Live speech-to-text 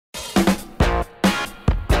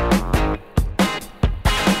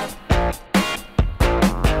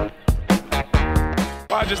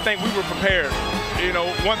just think we were prepared. You know,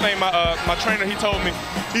 one thing my trainer, he told me,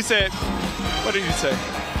 he said, what did he say?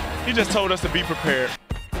 He just told us to be prepared.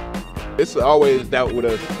 It's always doubt with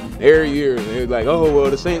us every year. And it's like, oh, well,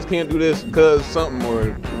 the Saints can't do this because something,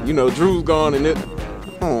 or, you know, Drew's gone and it.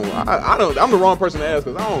 I don't. I'm the wrong person to ask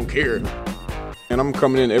because I don't care. And I'm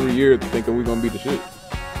coming in every year thinking we're going to beat the shit.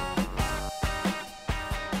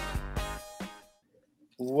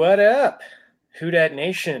 What up, Who Dat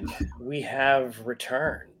Nation? We have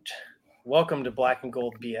returned. Welcome to Black and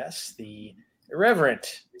Gold BS, the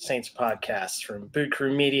irreverent Saints podcast from Boot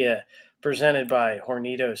Crew Media, presented by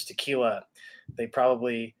Hornitos Tequila. They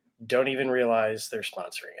probably don't even realize they're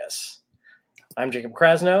sponsoring us. I'm Jacob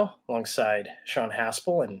Krasno, alongside Sean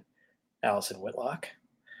Haspel and Allison Whitlock.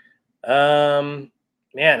 Man,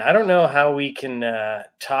 I don't know how we can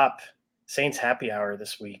top Saints Happy Hour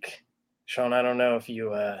this week. Sean, I don't know if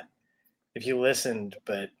you listened,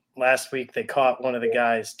 but last week they caught one of the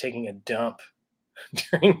guys taking a dump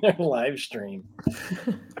during their live stream.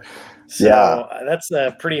 So that's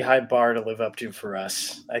a pretty high bar to live up to for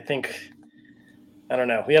us. I don't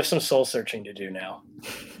know. We have some soul searching to do now.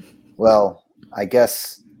 Well, I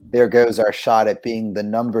guess there goes our shot at being the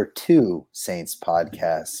number 2 Saints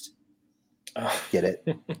podcast. Oh. Get it?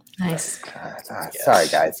 Nice. Yes. Sorry,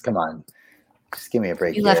 guys. Come on. Just give me a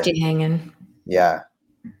break. You left you hanging. Yeah.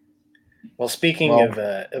 Well, speaking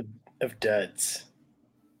of duds,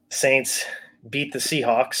 Saints beat the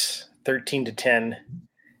Seahawks 13-10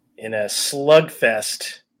 in a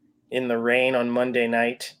slugfest in the rain on Monday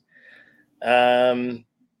night. I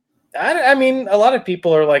mean, a lot of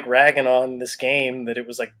people are like ragging on this game that it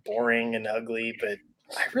was like boring and ugly, but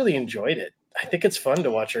I really enjoyed it. I think it's fun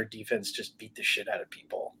to watch our defense just beat the shit out of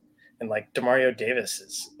people. And like Demario Davis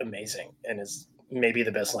is amazing and is maybe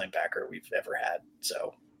the best linebacker we've ever had.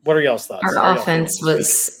 So what are y'all's thoughts? Our offense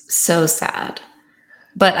was so sad.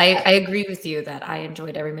 But I agree with you that I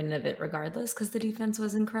enjoyed every minute of it regardless because the defense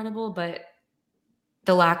was incredible. But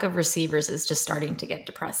the lack of receivers is just starting to get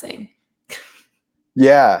depressing.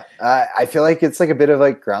 Yeah. I feel like it's like a bit of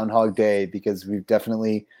like Groundhog Day because we've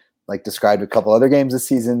definitely like described a couple other games this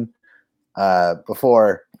season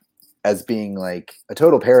before as being like a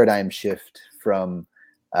total paradigm shift from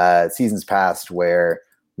seasons past where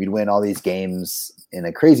we'd win all these games in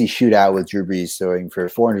a crazy shootout with Drew Brees throwing for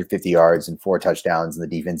 450 yards and 4 touchdowns and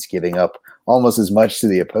the defense giving up almost as much to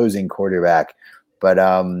the opposing quarterback. But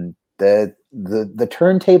the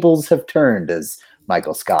turntables have turned, as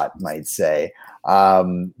Michael Scott might say.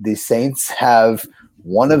 The Saints have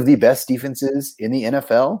one of the best defenses in the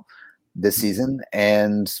NFL this season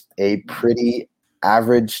and a pretty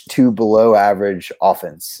average to below average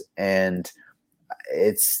offense. And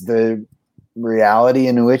it's the reality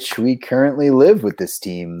in which we currently live with this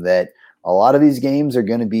team that a lot of these games are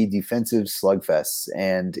going to be defensive slugfests.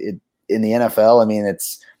 And in the NFL, I mean,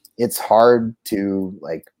 it's hard to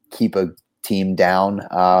like keep a team down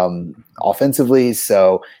offensively.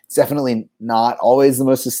 So it's definitely not always the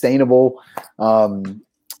most sustainable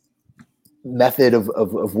method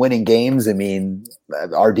of winning games. I mean,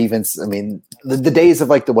 our defense, I mean, the days of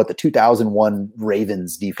like the 2001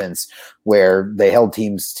 Ravens defense where they held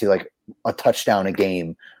teams to like a touchdown a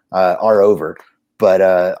game are over. But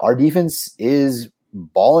our defense is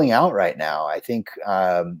balling out right now. I think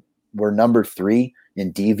we're number 3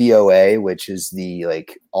 in DVOA, which is the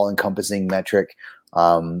like all-encompassing metric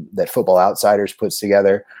that Football Outsiders puts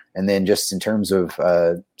together. And then just in terms of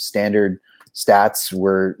standard stats,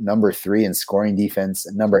 we're number 3 in scoring defense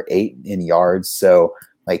and number 8 in yards. So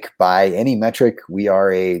like by any metric, we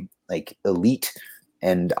are a like elite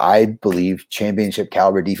and I believe championship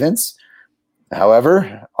caliber defense.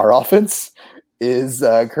 However, our offense is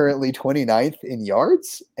currently 29th in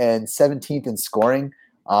yards and 17th in scoring.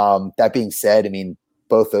 That being said, I mean,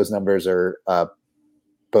 both those numbers are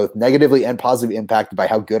both negatively and positively impacted by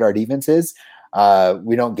how good our defense is.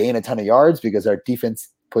 We don't gain a ton of yards because our defense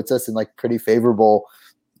puts us in like pretty favorable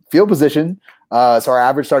field position. So our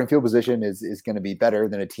average starting field position is going to be better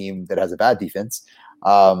than a team that has a bad defense.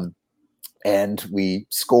 And we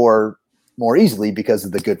score more easily because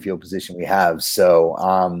of the good field position we have. So,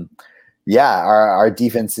 our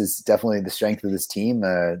defense is definitely the strength of this team.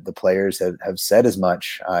 The players have said as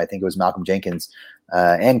much. I think it was Malcolm Jenkins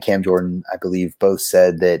and Cam Jordan, I believe, both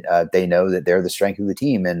said that they know that they're the strength of the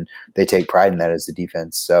team and they take pride in that as the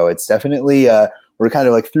defense. So it's definitely we're kind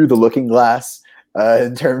of like through the looking glass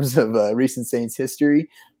in terms of recent Saints history.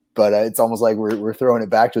 But it's almost like we're throwing it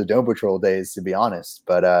back to the Dome Patrol days, to be honest.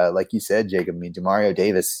 But like you said, Jacob, I mean, Demario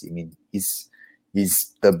Davis, I mean, he's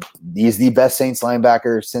he's the best Saints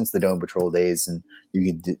linebacker since the Dome Patrol days, and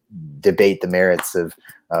you could debate the merits of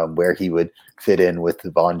where he would fit in with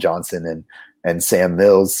Vaughn Johnson and Sam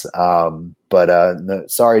Mills. No,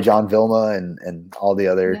 sorry, John Vilma and all the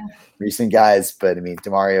other recent guys, but I mean,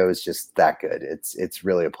 Demario is just that good. It's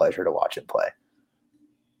really a pleasure to watch him play.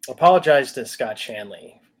 Apologize to Scott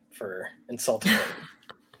Shanley for insulting him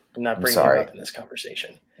and not bringing him up in this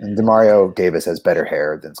conversation. And Demario Davis has better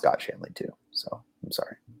hair than Scott Shanley too, so I'm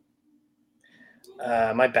sorry.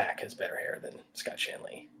 My back has better hair than Scott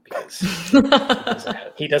Shanley because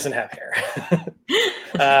he doesn't have hair.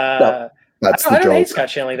 I don't hate Scott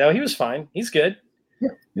Shanley though. He was fine. He's good. Yeah,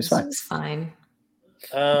 he's fine. He's fine.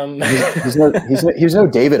 He's no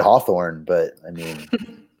David Hawthorne, but I mean,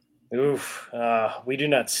 oof. We do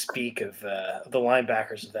not speak of the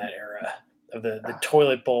linebackers of that era, of the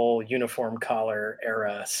toilet bowl uniform collar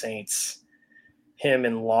era Saints. Him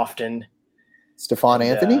and Lofton, Stephon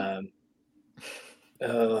Anthony.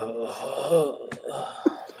 Oh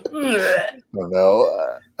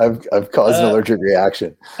no, I've caused an allergic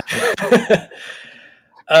reaction.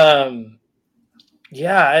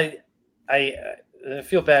 Yeah, I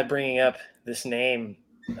feel bad bringing up this name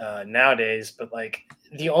nowadays, but like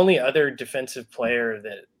the only other defensive player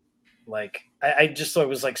that like I just thought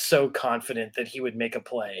was like so confident that he would make a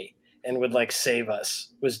play and would like save us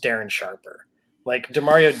was Darren Sharper. Like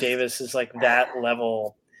Demario Davis is like that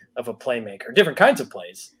level of a playmaker, different kinds of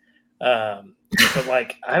plays. But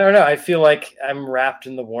like, I don't know. I feel like I'm wrapped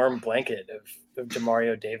in the warm blanket of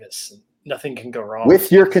Demario Davis. And nothing can go wrong.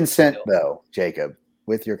 With your consent, though, Jacob.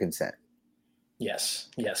 With your consent. Yes.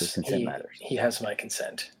 His consent matters. He has my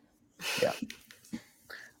consent. Yeah.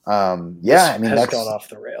 I mean, that's gone off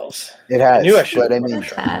the rails. It has. I knew I should. But I mean,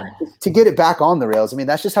 to get it back on the rails, I mean,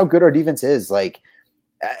 that's just how good our defense is. Like,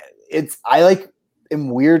 am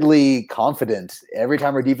weirdly confident every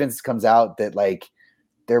time our defense comes out that like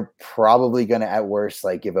they're probably going to at worst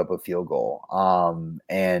like give up a field goal.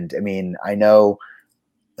 And I mean, I know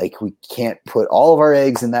like we can't put all of our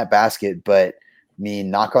eggs in that basket, but I mean,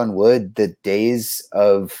 knock on wood, the days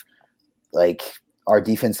of like our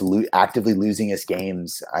defense actively losing us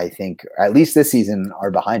games, I think at least this season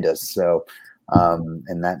are behind us. So,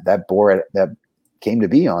 and that came to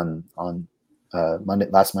be on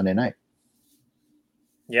last Monday night.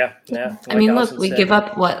 Yeah. Like I mean, look, we give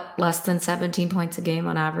up less than 17 points a game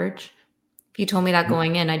on average. If you told me that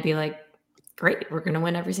going in, I'd be like, great, we're going to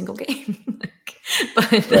win every single game. But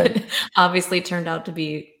that obviously turned out to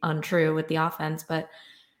be untrue with the offense. But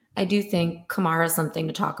I do think Kamara's something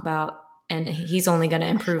to talk about, and he's only going to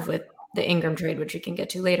improve with the Ingram trade, which we can get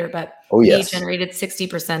to later. But he generated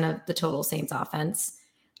 60% of the total Saints offense.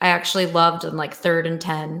 I actually loved on like 3rd and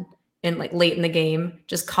 10 in like late in the game,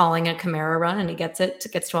 just calling a Kamara run and he gets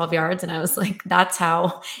 12 yards. And I was like, that's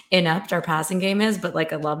how inept our passing game is. But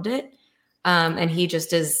like, I loved it. And he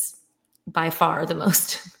just is by far the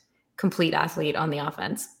most complete athlete on the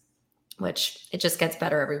offense, which it just gets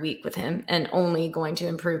better every week with him and only going to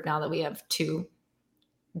improve now that we have 2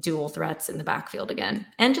 dual threats in the backfield again.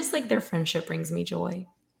 And just like their friendship brings me joy.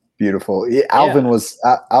 Beautiful. Yeah, Alvin was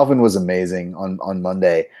amazing on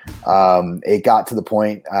Monday. It got to the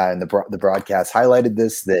point, and the broadcast highlighted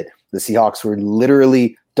this, that the Seahawks were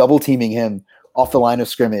literally double teaming him off the line of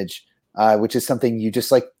scrimmage, which is something you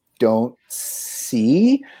just like don't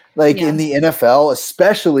see in the NFL,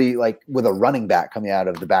 especially like with a running back coming out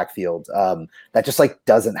of the backfield. That just like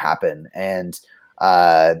doesn't happen. And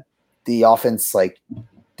the offense like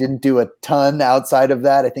didn't do a ton outside of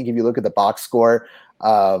that. I think if you look at the box score,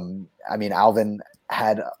 I mean, Alvin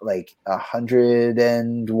had like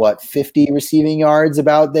 150 receiving yards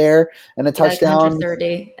about there and a touchdown.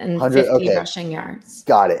 130 and 50 rushing yards.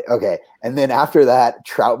 Got it. Okay. And then after that,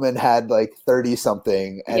 Troutman had like 30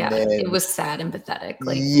 something. And then it was sad and pathetic.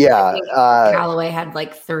 Like, Callaway had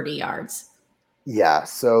like 30 yards. Yeah.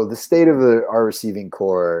 So the state of our receiving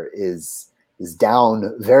core is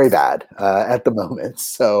down very bad at the moment.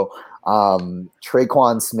 So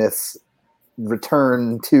Traquan Smith's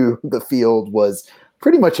return to the field was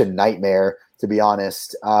pretty much a nightmare, to be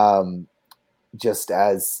honest. Just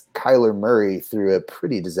as Kyler Murray threw a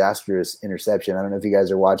pretty disastrous interception. I don't know if you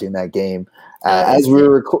guys are watching that game. As we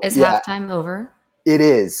were is halftime over? It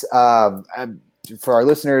is. For our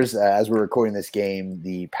listeners, as we're recording this game,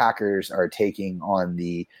 the Packers are taking on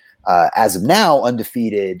the as of now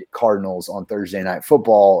undefeated Cardinals on Thursday Night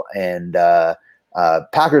Football, and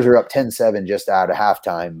Packers are up 10-7 just out of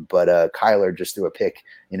halftime, but Kyler just threw a pick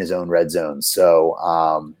in his own red zone.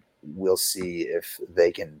 So we'll see if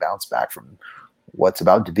they can bounce back from what's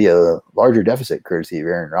about to be a larger deficit courtesy of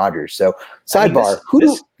Aaron Rodgers. So sidebar, who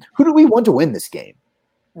do we want to win this game?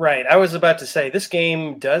 Right. I was about to say this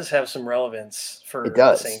game does have some relevance for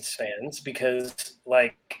the Saints fans because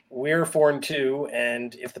like we're 4-2,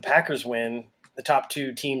 and if the Packers win, the top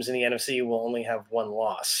two teams in the NFC will only have one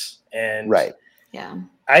loss. And right. Yeah.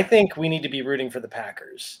 I think we need to be rooting for the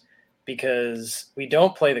Packers because we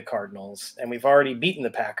don't play the Cardinals and we've already beaten the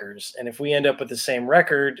Packers. And if we end up with the same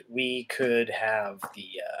record, we could have the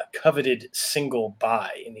coveted single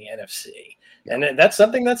bye in the NFC. And that's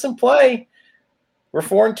something that's in play. We're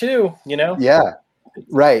 4-2, you know? Yeah,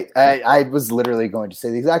 right. I was literally going to say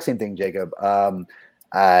the exact same thing, Jacob.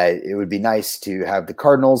 It would be nice to have the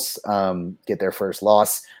Cardinals get their first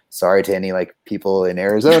loss. Sorry to any like people in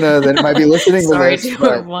Arizona that might be listening to this.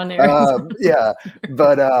 Yeah,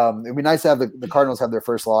 but it'd be nice to have the Cardinals have their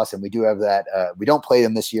first loss, and we do have that. We don't play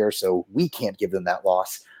them this year, so we can't give them that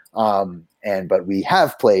loss. But we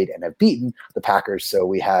have played and have beaten the Packers, so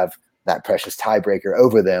we have that precious tiebreaker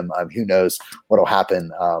over them. Who knows what'll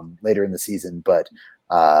happen later in the season, but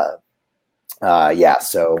so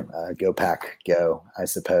go Pack, go, I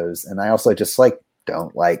suppose. And I also just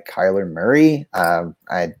don't like Kyler Murray.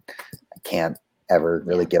 I can't ever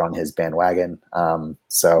really get on his bandwagon.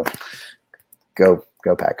 So go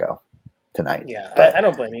Pack, go tonight. Yeah, but I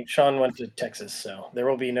don't blame you. Sean went to Texas, so there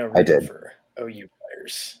will be no reason for OU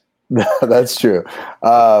players. That's true.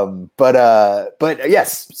 But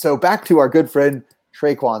yes, so back to our good friend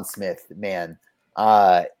Tre'Quan Smith, man.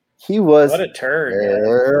 He was what a turd.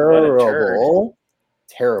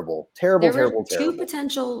 Terrible. There were two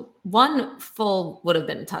potential, one full would have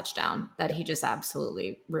been a touchdown that he just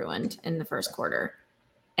absolutely ruined in the first quarter.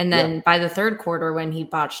 And then by the third quarter, when he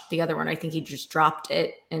botched the other one, I think he just dropped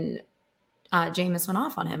it and Jameis went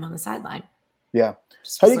off on him on the sideline. Yeah.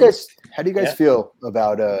 How do you guys feel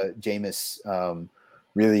about Jameis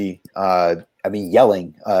really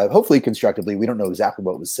yelling, hopefully constructively. We don't know exactly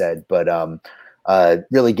what was said, but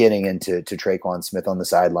really getting into Tre'Quan Smith on the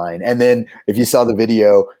sideline. And then if you saw the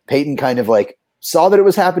video, Peyton kind of saw that it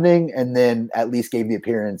was happening and then at least gave the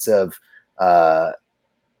appearance of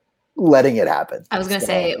letting it happen. I was going to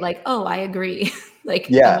say I agree. I'm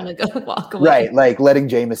going to go walk away. Right. Letting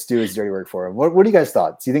Jameis do his dirty work for him. What do you guys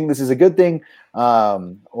thought? Do you think this is a good thing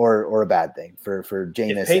or a bad thing for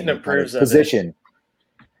Jameis? If Peyton approves of position.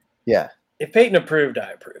 Yeah. If Peyton approved,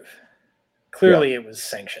 I approve. Clearly it was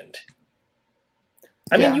sanctioned.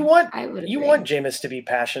 I mean, you want Jameis to be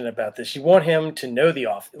passionate about this. You want him to know the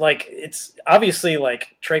off. It's obviously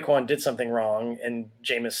Tre'Quan did something wrong and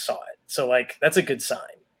Jameis saw it. So that's a good sign.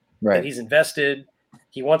 Right. That he's invested.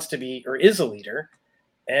 He wants to be or is a leader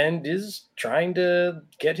and is trying to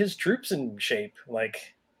get his troops in shape. That's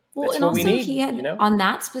what we need. He had on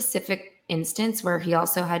that specific instance where he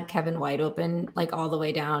also had Kevin White open all the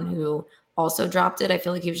way down, who also dropped it. I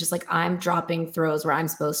feel like he was just I'm dropping throws where I'm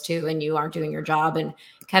supposed to, and you aren't doing your job. And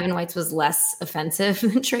Kevin White's was less offensive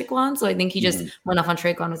than Tre'Quan. So I think he just went off on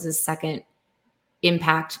Tre'Quan was his second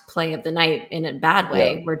impact play of the night in a bad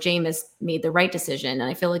way, where Jameis made the right decision. And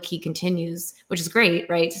I feel like he continues, which is great,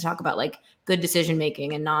 right? To talk about good decision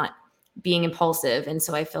making and not being impulsive. And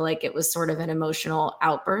so I feel like it was sort of an emotional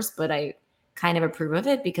outburst, but I kind of approve of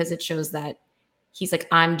it because it shows that he's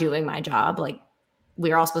I'm doing my job.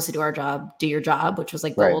 We're all supposed to do our job, do your job, which was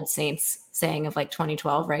the old Saints saying of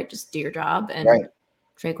 2012, right? Just do your job. And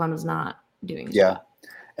Tre'Quan was not doing his job.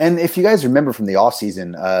 And if you guys remember from the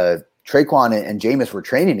offseason, Tre'Quan and Jameis were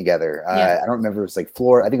training together. I don't remember. It was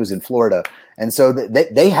Florida. I think it was in Florida. And so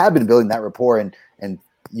they have been building that rapport, and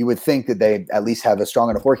you would think that they at least have a strong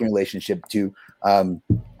enough working relationship to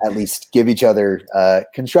at least give each other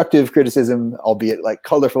constructive criticism, albeit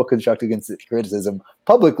colorful constructive criticism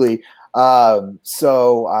publicly.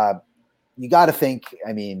 So you got to think,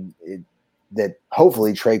 that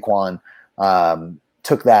hopefully Tre'Quan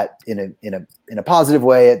took that in a positive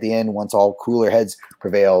way at the end once all cooler heads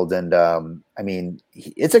prevailed. And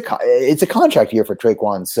it's a contract year for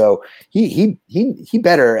Tre'Quan, so he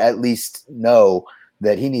better at least know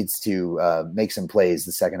that he needs to make some plays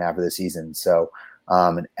the second half of the season. So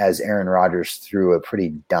as Aaron Rodgers threw a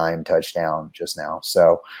pretty dime touchdown just now,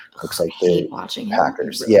 so looks like the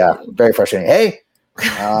Packers. Really very frustrating. Hey,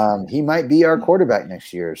 he might be our quarterback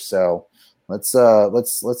next year, so. Let's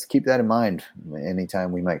keep that in mind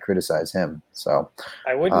anytime we might criticize him. So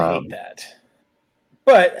I wouldn't hate that,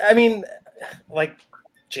 but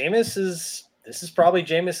Jameis this is probably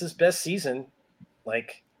Jameis's best season.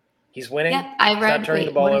 He's winning. Yeah, I read.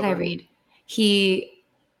 What did I read? He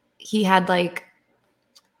had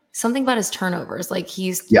something about his turnovers.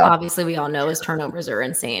 Obviously we all know his turnovers are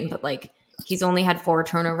insane, but he's only had 4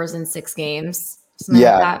 turnovers in 6 games. Something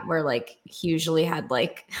like that, where like he usually had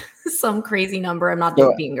like some crazy number. I'm not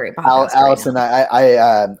being great podcast. Allison,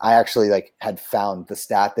 I actually like had found the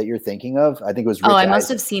stat that you're thinking of. I think it was Rich I must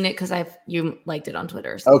have seen it because you liked it on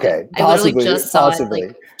Twitter. So okay, I literally just saw it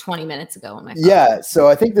like 20 minutes ago on my phone. Yeah, so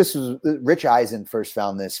I think this was Rich Eisen first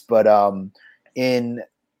found this, but so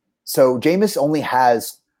Jameis only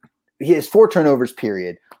has 4 turnovers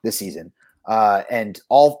period this season, and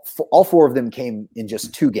all 4 of them came in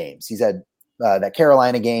just 2 games. He's had that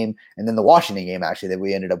Carolina game and then the Washington game actually that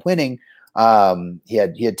we ended up winning. He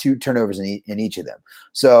had 2 turnovers in each of them.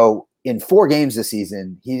 So in 4 games this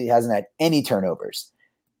season, he hasn't had any turnovers.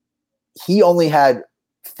 He only had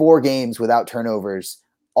 4 games without turnovers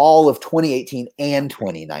all of 2018 and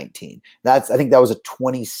 2019. I think that was a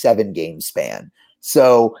 27 game span.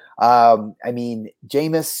 So, I mean,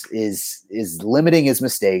 Jameis is limiting his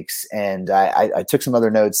mistakes, and I took some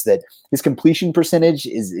other notes that his completion percentage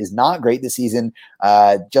is not great this season,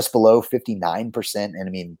 just below 59%. And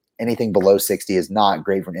I mean, anything below 60 is not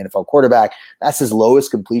great for an NFL quarterback. That's his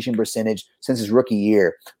lowest completion percentage since his rookie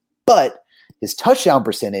year. But his touchdown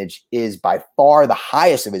percentage is by far the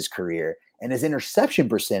highest of his career, and his interception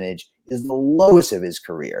percentage is the lowest of his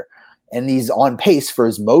career. And he's on pace for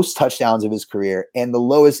his most touchdowns of his career and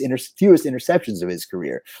the fewest interceptions of his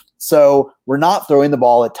career. So we're not throwing the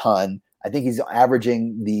ball a ton. I think he's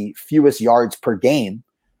averaging the fewest yards per game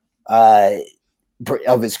of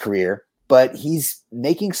his career, but he's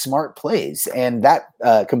making smart plays. And that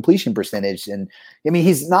completion percentage, and I mean,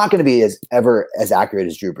 he's not going to be ever as accurate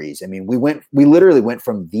as Drew Brees. I mean, we literally went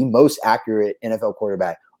from the most accurate NFL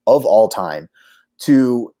quarterback of all time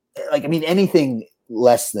to anything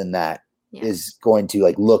less than that is going to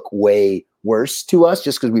like look way worse to us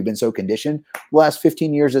just because we've been so conditioned the last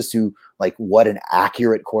 15 years as to like what an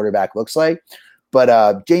accurate quarterback looks like. But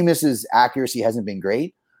Jameis's accuracy hasn't been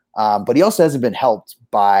great, but he also hasn't been helped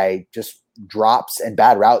by just drops and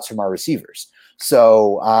bad routes from our receivers.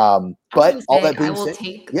 So, but all that being said, I will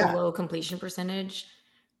take the low completion percentage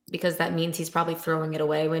because that means he's probably throwing it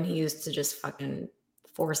away when he used to just fucking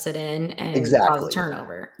force it in and cause a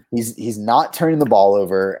turnover. He's not turning the ball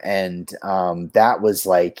over, and that was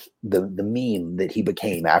like the meme that he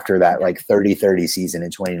became after that like 30-30 season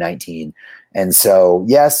in 2019. And so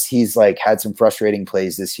yes, he's like had some frustrating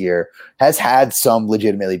plays this year, has had some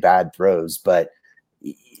legitimately bad throws, but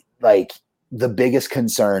like the biggest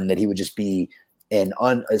concern that he would just be an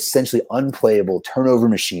essentially unplayable turnover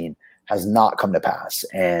machine has not come to pass.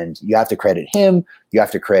 And you have to credit him. You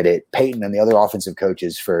have to credit Peyton and the other offensive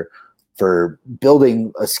coaches for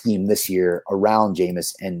building a scheme this year around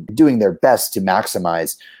Jameis and doing their best to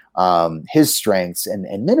maximize his strengths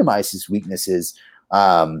and minimize his weaknesses,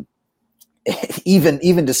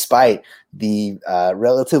 even despite the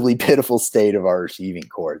relatively pitiful state of our receiving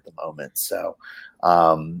core at the moment. So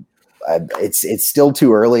it's still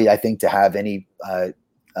too early, I think, to have any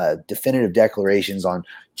definitive declarations on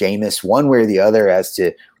Jameis one way or the other as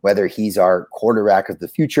to whether he's our quarterback of the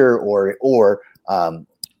future or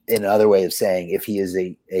in another way of saying if he is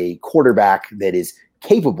a quarterback that is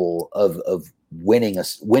capable of winning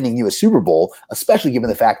you a Super Bowl, especially given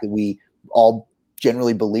the fact that we all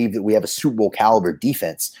generally believe that we have a Super Bowl caliber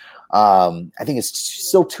defense. I think it's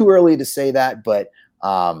still too early to say that, but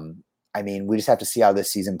I mean, we just have to see how this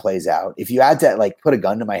season plays out. If you had to like put a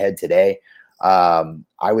gun to my head today,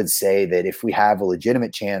 I would say that if we have a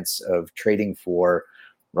legitimate chance of trading for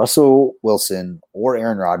Russell Wilson or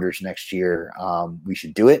Aaron Rodgers next year, we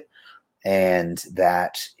should do it. And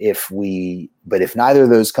that if neither of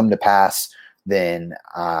those come to pass, then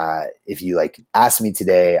if you like ask me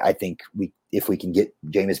today, I think if we can get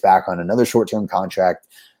Jameis back on another short-term contract,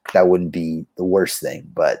 that wouldn't be the worst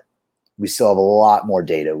thing. But we still have a lot more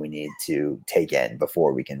data we need to take in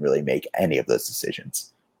before we can really make any of those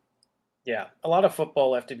decisions. Yeah, a lot of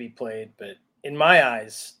football left to be played, but in my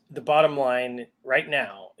eyes, the bottom line right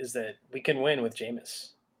now is that we can win with Jameis.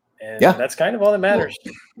 And that's kind of all that matters.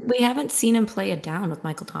 Well, we haven't seen him play it down with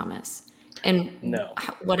Michael Thomas. And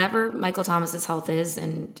whatever Michael Thomas's health is,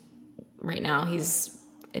 and right now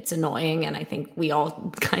it's annoying, and I think we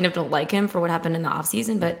all kind of don't like him for what happened in the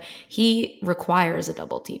offseason, but he requires a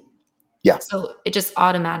double team. Yeah. So it just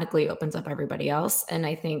automatically opens up everybody else. And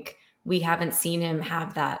I think we haven't seen him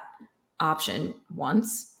have that option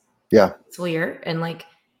once. Yeah. It's weird. And like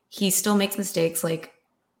he still makes mistakes, like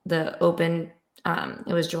the open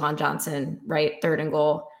it was Juwan Johnson, right? 3rd and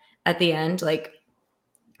goal at the end, like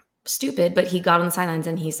stupid, but he got on the sidelines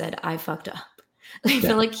and he said, I fucked up. I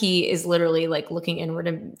feel like he is literally like looking inward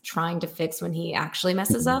and trying to fix when he actually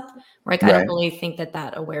messes up. Like I don't really think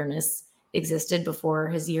that awareness existed before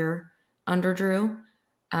his year under Drew.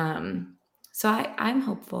 So I'm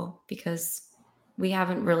hopeful because we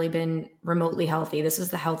haven't really been remotely healthy. This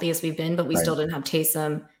was the healthiest we've been, but we still didn't have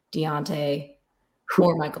Taysom, Deontay,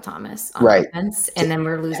 or Michael Thomas on offense. And then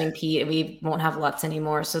we're losing Pete. We won't have Lutz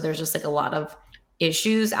anymore. So there's just like a lot of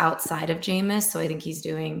issues outside of Jameis. So I think he's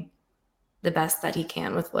doing the best that he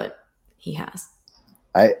can with what he has.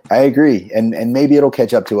 I agree. And maybe it'll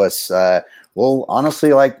catch up to us. We'll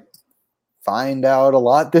honestly find out a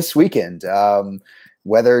lot this weekend.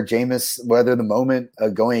 Whether the moment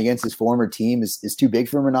of going against his former team is too big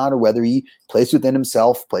for him or not, or whether he plays within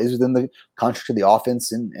himself, plays within the construct of the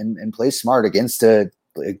offense and plays smart against a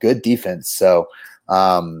good defense. So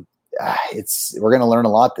we're going to learn a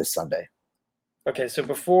lot this Sunday. Okay. So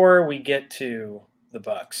before we get to the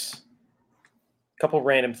Bucs, a couple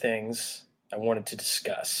random things I wanted to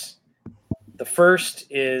discuss. The first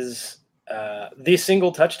is the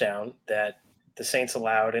single touchdown that the Saints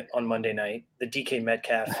allowed on Monday night, the DK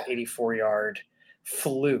Metcalf 84-yard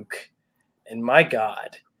fluke. And my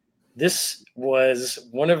God, this was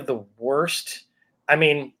one of the worst. I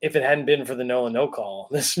mean, if it hadn't been for the Nola no call,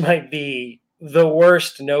 this might be the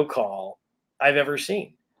worst no call I've ever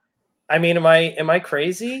seen. I mean, am I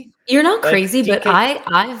crazy? You're not crazy, but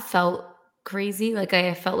I felt crazy. Like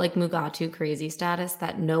I felt like Mugatu crazy status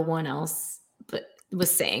that no one else was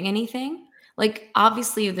saying anything. Like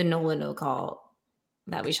obviously the Nola no call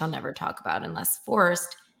that we shall never talk about unless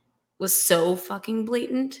forced was so fucking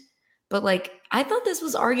blatant. But like I thought this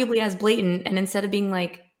was arguably as blatant, and instead of being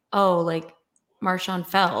like, oh, like Marshawn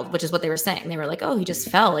fell, which is what they were saying, they were like, oh, he just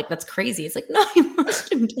fell. Like that's crazy. It's like, no, he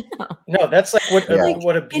pushed him down. No, that's like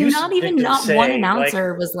what abuse. And not one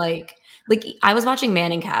announcer was like I was watching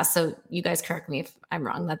Manning cast, so you guys correct me if I'm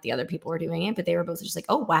wrong that the other people were doing it, but they were both just like,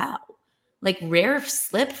 oh wow. Like rare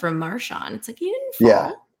slip from Marshawn. It's like he didn't fall.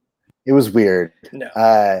 Yeah. It was weird. No.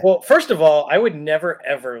 Well, first of all, I would never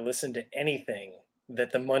ever listen to anything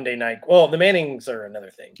that the Monday night. Well, the Mannings are another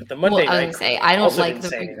thing, but the Monday night. I would say I don't like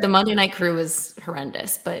the Monday night crew is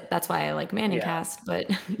horrendous, but that's why I like Manning cast. But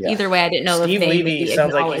either way, I didn't know Steve if they Levy would be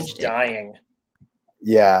sounds like he's dying.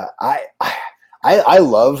 Yeah, I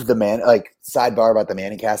love the sidebar about the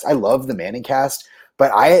Manning cast. I love the Manning cast, but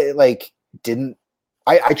I didn't.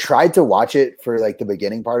 I tried to watch it for the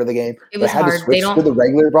beginning part of the game. It was had hard. to switch to the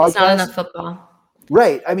regular broadcast. It's not enough football.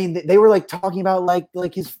 Right. I mean, they were talking about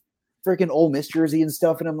his freaking Ole Miss jersey and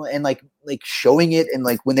stuff, and I'm showing it, and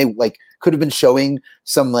when they could have been showing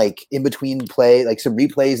some in between play, some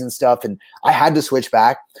replays and stuff, and I had to switch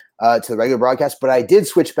back to the regular broadcast, but I did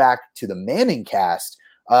switch back to the Manning cast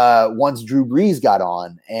once Drew Brees got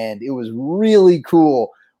on, and it was really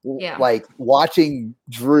cool. Yeah. Watching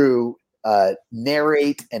Drew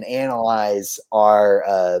narrate and analyze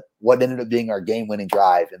our what ended up being our game-winning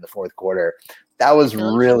drive in the fourth quarter. That was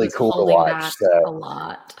really cool to watch. A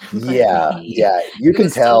lot. Yeah, you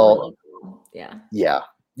can tell. Yeah,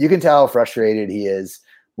 you can tell how frustrated he is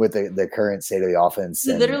with the current state of the offense.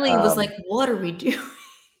 He literally was like, "What are we doing?"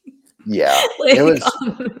 Yeah, it was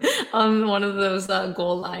on one of those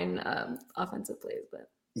goal line offensive plays, but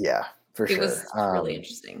yeah, for sure, it was really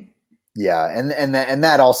interesting. Yeah, and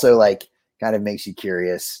that also kind of makes you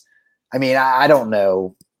curious. I mean, I don't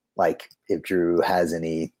know if Drew has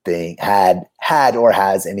anything had or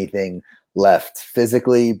has anything left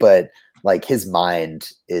physically, but his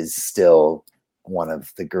mind is still one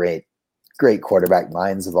of the great quarterback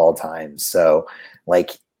minds of all time. So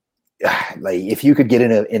if you could get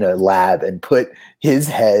in a lab and put his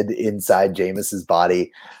head inside Jameis's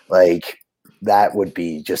body, that would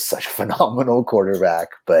be just such a phenomenal quarterback.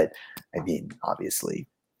 But I mean, obviously,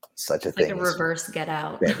 such a thing. A reverse Get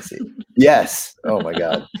Out. Fantasy. Yes. Oh my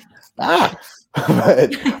God. But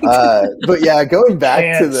yeah, going back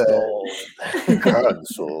canceled. To the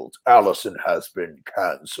canceled. Allison has been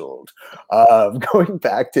canceled. Going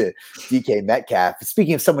back to DK Metcalf.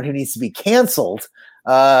 Speaking of someone who needs to be canceled,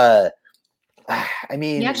 I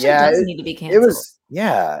mean, he actually does need to be canceled. It was,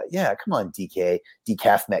 yeah. Come on,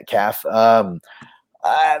 Decaf Metcalf.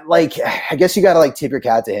 I guess you got to tip your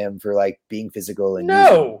hat to him for being physical and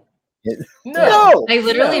no. I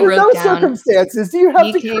literally wrote down circumstances. Do you have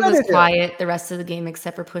DK to credit was quiet the rest of the game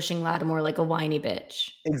except for pushing Lattimore like a whiny bitch.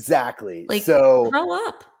 Exactly. So grow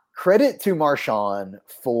up. Credit to Marshawn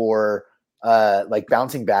for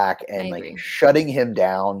bouncing back and shutting him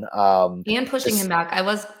down. And pushing him back. I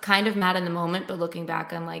was kind of mad in the moment, but looking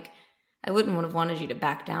back, I'm like, I wouldn't have wanted you to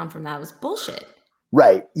back down from that. It was bullshit.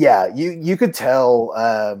 Right. Yeah. You could tell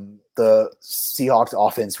the Seahawks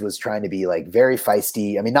offense was trying to be very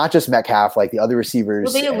feisty. I mean, not just Metcalf, the other receivers.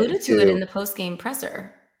 Well, they alluded to it in the post-game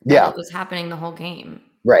presser. Yeah. It was happening the whole game.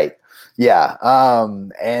 Right. Yeah.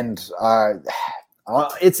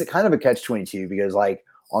 It's a kind of a catch-22 because, like,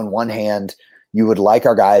 on one hand, you would like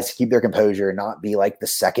our guys to keep their composure and not be like the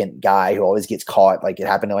second guy who always gets caught. Like it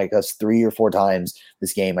happened to like us 3 or 4 times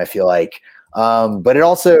this game, I feel like. But it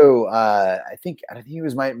also, I think it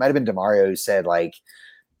was might have been DeMario who said like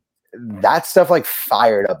that stuff like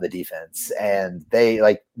fired up the defense, and they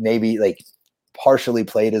like maybe like partially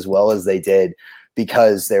played as well as they did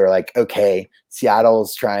because they were like, okay,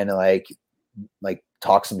 Seattle's trying to like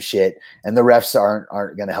talk some shit, and the refs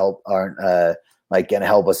aren't gonna help like gonna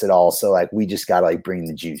help us at all. So like we just gotta like bring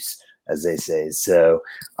the juice, as they say. So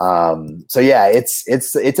yeah,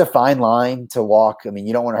 it's a fine line to walk. I mean,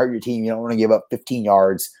 you don't want to hurt your team. You don't want to give up 15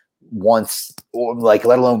 yards once, or like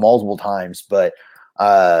let alone multiple times. But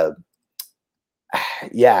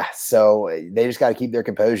yeah, so they just got to keep their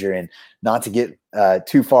composure and not to get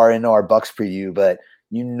too far into our Bucks preview, but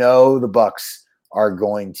the Bucks are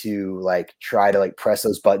going to like try to like press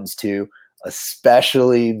those buttons too,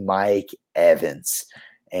 especially Mike Evans.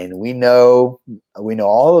 And we know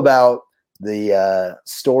all about the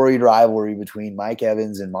storied rivalry between Mike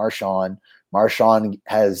Evans and Marshawn. Marshawn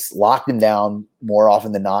has locked him down more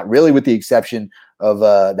often than not, really with the exception of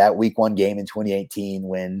that week 1 game in 2018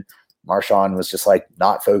 when Marshawn was just like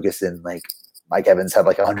not focused, and like Mike Evans had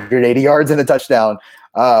like 180 yards and a touchdown.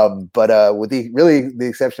 But with the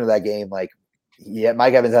exception of that game, like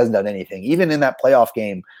Mike Evans hasn't done anything. Even in that playoff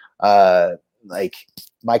game, like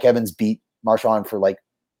Mike Evans beat Marshawn for like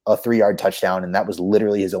a 3-yard touchdown, and that was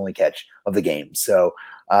literally his only catch of the game. So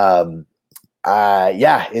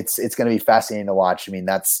yeah, it's going to be fascinating to watch. I mean,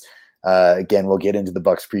 that's again, we'll get into the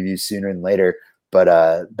Bucks preview sooner than later,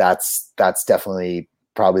 but that's definitely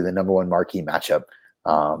probably the number 1 marquee matchup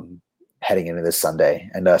heading into this Sunday.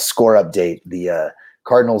 And score update, the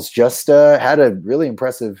Cardinals just had a really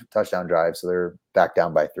impressive touchdown drive, so they're back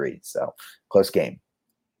down by 3. So close game.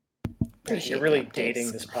 You're really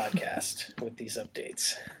dating this podcast with these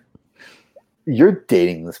updates. You're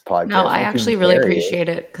dating this podcast. No, I actually really appreciate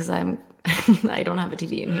it because I don't have a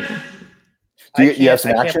TV in here. Do you have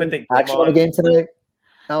some action on the game tonight,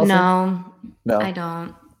 Allison? No, I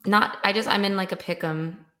don't. I'm in like a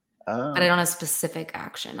pick'em, but I don't have specific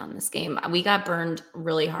action on this game. We got burned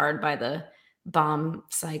really hard by the bomb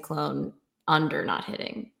cyclone under not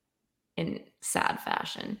hitting in sad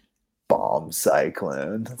fashion. Bomb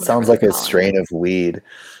cyclone. That sounds like a strain of weed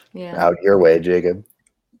out your way, Jacob.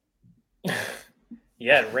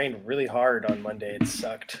 Yeah, it rained really hard on Monday. It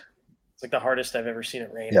sucked. It's like the hardest I've ever seen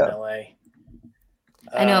it rain in LA.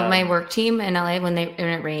 I know my work team in LA, when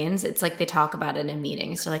it rains, it's like they talk about it in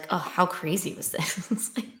meetings. They're like, "Oh, how crazy was this?"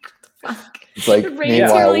 It's like, what the fuck? It's like, it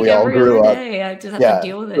rains here like every other day. I just have to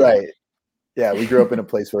deal with it. Right. Yeah, we grew up in a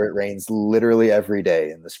place where it rains literally every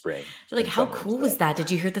day in the spring. They're like, how cool was that?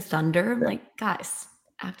 Did you hear the thunder? I'm like, guys,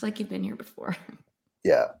 act like you've been here before.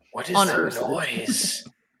 Yeah. What is that noise?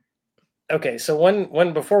 Okay, so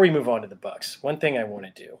one before we move on to the Bucks, one thing I want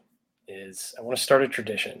to do is I want to start a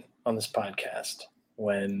tradition on this podcast.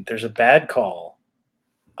 When there's a bad call,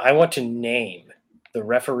 I want to name the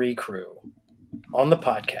referee crew on the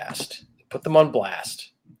podcast, put them on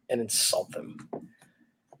blast, and insult them.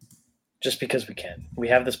 Just because we can. We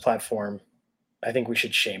have this platform. I think we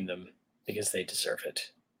should shame them because they deserve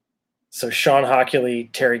it. So Sean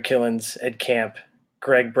Hockley, Terry Killens, Ed Camp,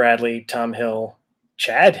 Greg Bradley, Tom Hill,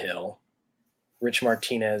 Chad Hill, Rich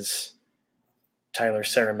Martinez, Tyler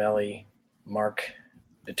Ceramelli, Mark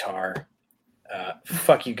Bitar.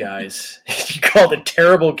 Fuck you guys. You called a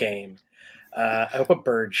terrible game. I hope a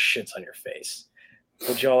bird shits on your face.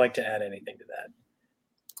 Would y'all like to add anything to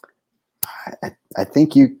that? I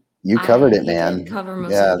think you covered it, man. Did cover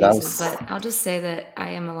most of the bases, but I'll just say that I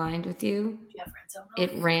am aligned with you.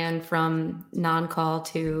 It ran from non-call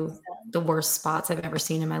to the worst spots I've ever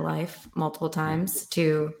seen in my life, multiple times,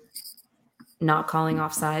 to not calling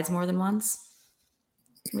offsides more than once.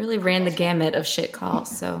 Really ran the gamut of shit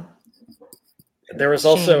calls. So there was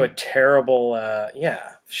also a terrible,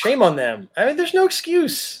 shame on them. I mean, there's no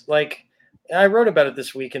excuse. Like, I wrote about it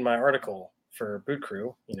this week in my article for Boot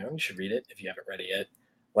Crew. You should read it if you haven't read it yet.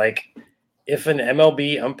 Like, if an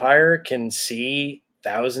MLB umpire can see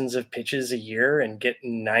thousands of pitches a year and get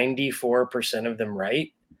 94% of them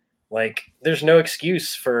right, like, there's no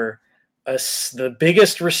excuse for the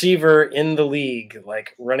biggest receiver in the league,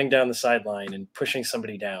 like, running down the sideline and pushing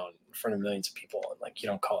somebody down in front of millions of people, and, like, you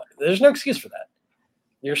don't call it. There's no excuse for that.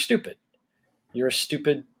 You're stupid. You're a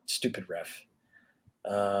stupid, stupid ref.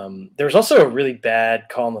 There was also a really bad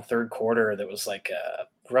call in the third quarter that was, like,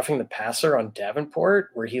 roughing the passer on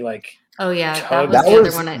Davenport, where he, like,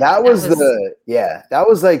 that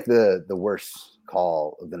was like the worst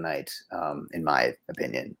call of the night, in my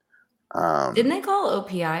opinion. Didn't they call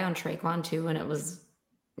OPI on Traquan too when it was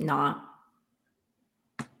not?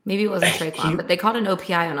 Maybe it wasn't Traquan, but they called an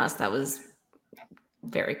OPI on us that was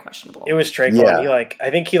very questionable. It was Traquan. Yeah. I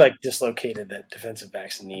think he dislocated that defensive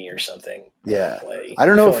back's knee or something. Yeah. Play. I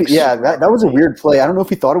don't know if that was a weird play. I don't know if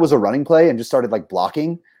he thought it was a running play and just started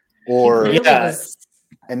blocking, or He really was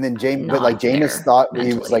and then James, not but Jameis there thought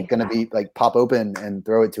he was mentally. going to be pop open and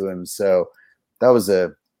throw it to him. So that was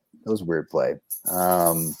a weird play.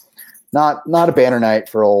 Not a banner night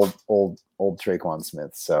for old Traquan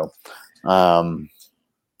Smith. So,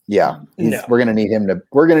 yeah, we're gonna need him,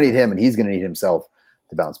 and he's gonna need himself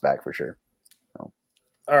to bounce back for sure. So.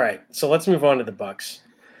 All right, so let's move on to the Bucks.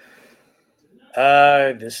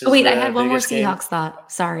 This is. I had one more game. Seahawks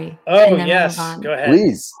thought. Sorry. Oh yes, go ahead.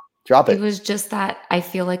 Please drop it. It was just that I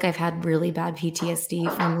feel like I've had really bad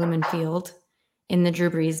PTSD from Lumen Field in the Drew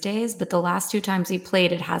Brees days, but the last 2 times we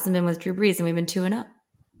played, it hasn't been with Drew Brees, and we've been 2-0.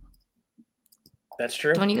 That's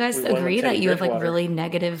true. Don't you guys agree that you have Bridgewater. really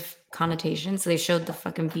negative connotations? So they showed the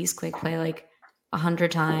fucking Beastquake play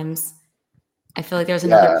 100 times. I feel like there was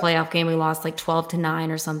another playoff game we lost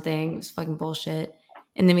 12-9 or something. It was fucking bullshit.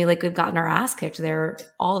 And then we've gotten our ass kicked there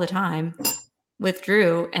all the time with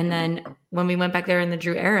Drew. And then when we went back there in the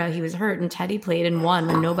Drew era, he was hurt and Teddy played and won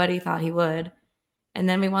when nobody thought he would. And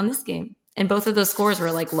then we won this game. And both of those scores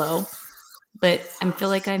were low. But I feel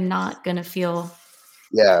like I'm not going to feel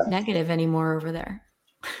negative anymore over there.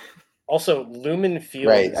 Also, Lumen Field.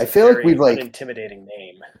 Right. I feel like we've an intimidating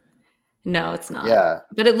name. No, it's not. Yeah.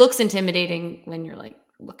 But it looks intimidating when you're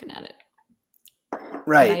looking at it.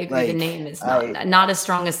 Right. I agree. The name is not as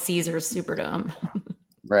strong as Caesar's Superdome.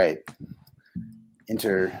 Right.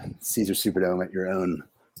 Enter Caesar Superdome at your own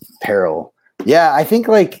peril. Yeah, I think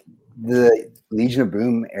the Legion of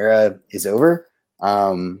Boom era is over.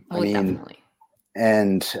 Definitely.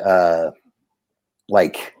 And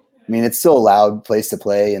it's still a loud place to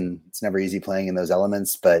play, and it's never easy playing in those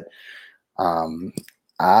elements. But the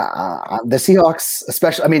Seahawks,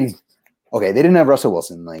 especially, okay, they didn't have Russell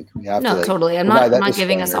Wilson. We have to totally. I'm not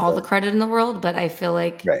giving us all the credit in the world, but I feel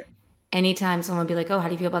like anytime someone would be like, "Oh, how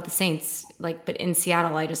do you feel about the Saints?" But in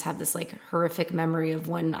Seattle, I just have this horrific memory of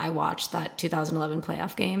when I watched that 2011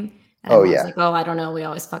 playoff game. And I was I don't know, we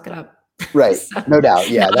always fuck it up. Right, So, no doubt.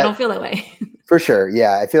 Yeah, I don't feel that way. For sure.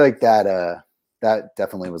 Yeah, I feel like that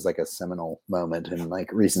definitely was a seminal moment in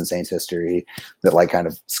recent Saints history that kind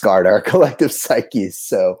of scarred our collective psyches.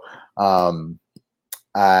 So, but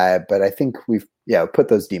I think we've put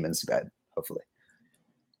those demons to bed, hopefully.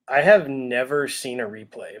 I have never seen a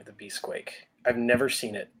replay of the Beastquake. I've never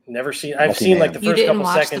seen it. I've seen the first you didn't couple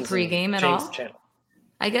watch seconds. The pregame at all? Channel.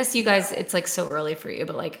 I guess you guys, it's so early for you,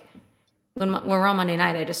 but when we're on Monday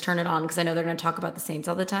night, I just turn it on because I know they're going to talk about the Saints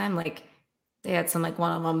all the time. They had some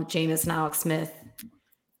one-on-one with Jameis and Alex Smith.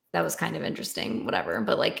 That was kind of interesting, whatever.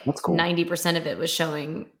 But that's cool. 90% of it was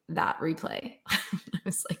showing that replay. I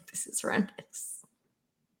was this is horrendous.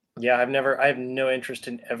 Yeah, I have no interest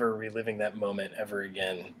in ever reliving that moment ever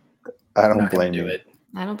again. I don't blame you.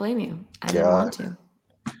 I don't blame you. I don't want to.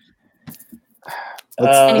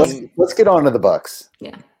 Let's get on to the Bucks.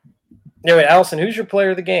 Yeah. Anyway, Allison, who's your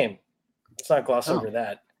player of the game? Let's not gloss over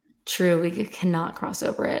that. True, we cannot cross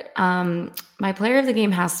over it. My player of the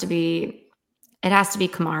game has to be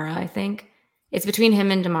Kamara, I think. It's between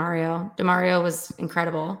him and DeMario. DeMario was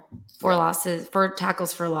incredible. 4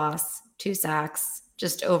 tackles for loss, 2 sacks,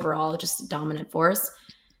 just overall, just a dominant force.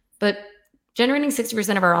 But generating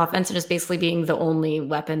 60% of our offense and just basically being the only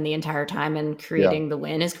weapon the entire time and creating the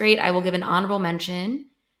win is great. I will give an honorable mention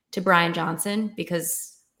to Brian Johnson because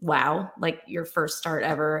wow, your first start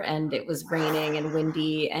ever, and it was raining and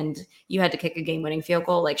windy, and you had to kick a game-winning field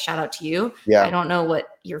goal. Shout out to you. Yeah, I don't know what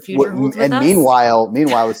your future holds with us. And meanwhile, the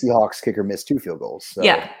Seahawks kicker missed 2 field goals. So,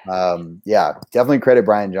 definitely credit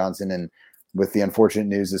Brian Johnson. And with the unfortunate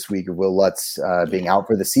news this week of Will Lutz being out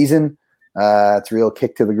for the season, it's a real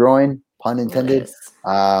kick to the groin, pun intended.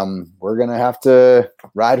 We're gonna have to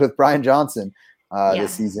ride with Brian Johnson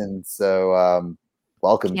this season. So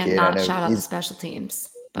welcome, kid. Not shout out the special teams.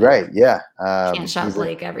 Right. Yeah. Can't shot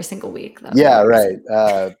Blake every single week. Right.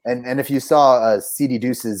 And if you saw CD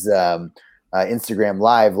Deuce's Instagram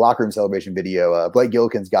live locker room celebration video, Blake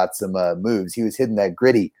Gillikin's got some moves. He was hitting that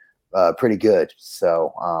gritty pretty good.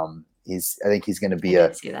 So I think he's going to be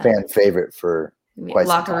a fan favorite for quite some time.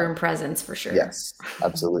 Locker room presence for sure. Yes,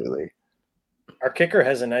 absolutely. Our kicker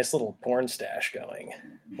has a nice little porn stash going,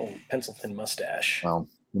 little pencil thin mustache. Well,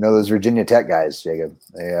 those Virginia Tech guys, Jacob,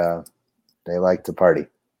 they like to party.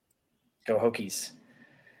 Go Hokies.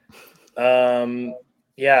 The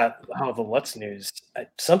Lutz news.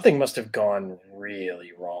 Something must have gone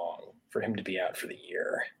really wrong for him to be out for the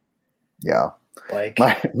year. Yeah. Like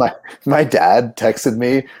my dad texted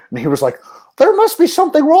me and he was like, there must be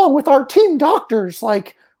something wrong with our team doctors.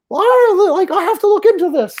 Like, why are they, like, I have to look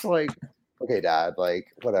into this. Like, okay, Dad, like,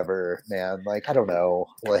 whatever, man. Like, I don't know.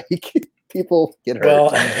 Like, people get hurt.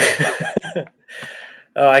 Well,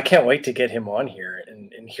 oh, I can't wait to get him on here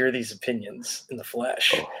and hear these opinions in the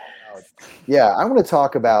flesh. Yeah, I want to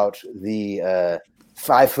talk about the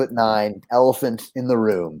 5'9" elephant in the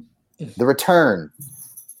room, the return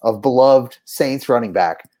of beloved Saints running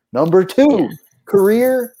back, number 2,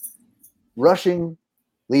 career rushing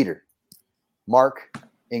leader, Mark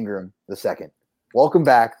Ingram II. Welcome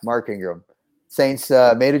back, Mark Ingram. Saints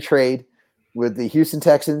made a trade with the Houston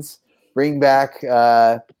Texans, bringing back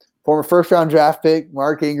former first-round draft pick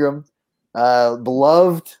Mark Ingram,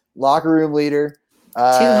 beloved locker room leader. 2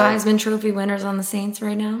 Heisman Trophy winners on the Saints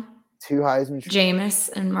right now. 2 Heisman. Jameis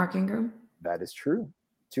and Mark Ingram. That is true.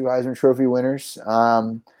 2 Heisman Trophy winners.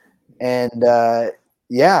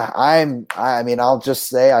 Yeah, I mean, I'll just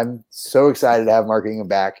say I'm so excited to have Mark Ingram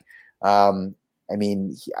back. I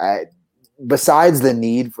mean, besides the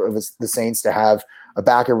need for the Saints to have a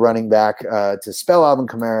backup running back to spell Alvin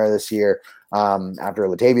Kamara this year, after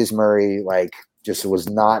Latavius Murray, like, just was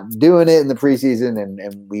not doing it in the preseason,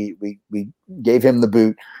 and we gave him the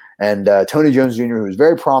boot. And Tony Jones Jr., who is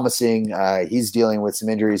very promising, he's dealing with some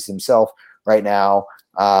injuries himself right now.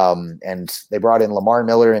 And they brought in Lamar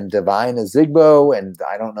Miller and Devine Azigbo, and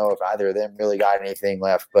I don't know if either of them really got anything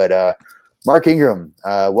left. But Mark Ingram,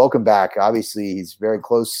 welcome back. Obviously, he's very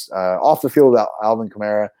close off the field with Alvin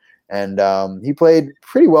Kamara. And he played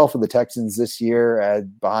pretty well for the Texans this year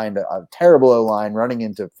behind a terrible O-line, running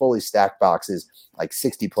into fully stacked boxes like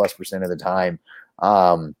 60+% of the time.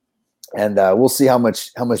 And we'll see how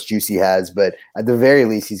much juice he has. But at the very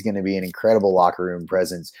least, he's going to be an incredible locker room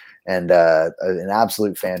presence and an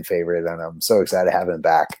absolute fan favorite. And I'm so excited to have him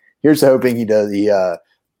back. Here's hoping he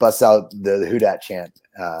busts out the Who Dat chant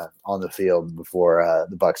on the field before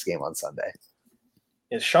the Bucs game on Sunday.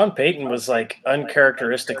 Sean Payton was like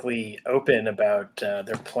uncharacteristically open about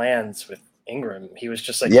their plans with Ingram. He was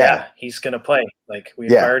just like, yeah he's going to play. Like, we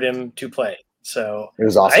hired him to play. So it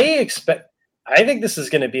was awesome. I think this is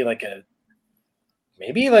going to be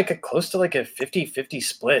maybe a close to like a 50-50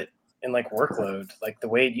 split in like workload, like the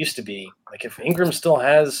way it used to be. Like, if Ingram still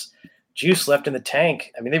has juice left in the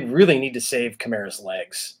tank, I mean, they really need to save Kamara's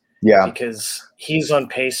legs. Yeah. Because he's on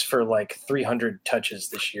pace for like 300 touches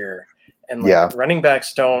this year. And like running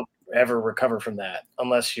backs don't ever recover from that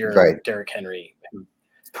unless you're Derrick Henry, who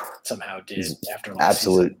somehow did after last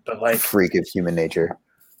absolute season. But like, freak of human nature.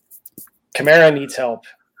 Kamara needs help.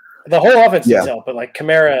 The whole offense needs help, but like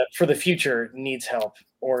Kamara for the future needs help,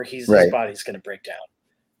 or his body's going to break down.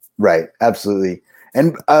 Right, absolutely.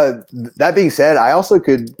 And that being said, I also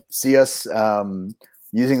could see us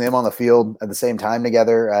using them on the field at the same time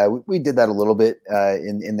together. We did that a little bit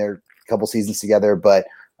in their couple seasons together, but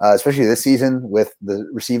especially this season with the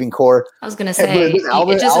receiving core. I was going to say,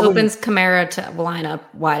 it just opens Kamara to line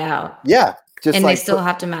up wide out. Yeah. And they still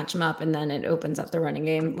have to match him up, and then it opens up the running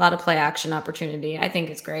game. A lot of play action opportunity. I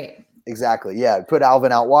think it's great. Exactly. Yeah. Put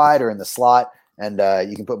Alvin out wide or in the slot, and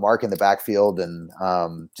you can put Mark in the backfield, and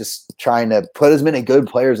just trying to put as many good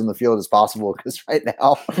players on the field as possible, because right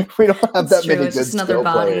now we don't have that many good skill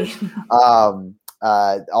players.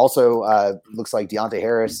 Also, looks like Deontay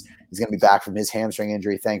Harris is going to be back from his hamstring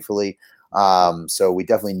injury, thankfully. So we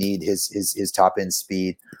definitely need his top end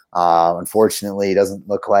speed. Unfortunately, it doesn't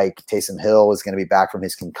look like Taysom Hill is going to be back from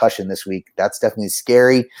his concussion this week. That's definitely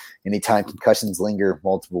scary. Anytime concussions linger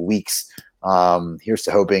multiple weeks, here's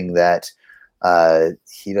to hoping that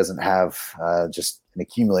he doesn't have just an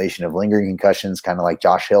accumulation of lingering concussions, kind of like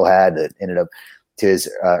Josh Hill had, that ended up to his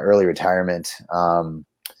early retirement.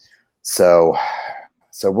 So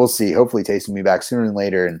we'll see. Hopefully Taysom will be back sooner than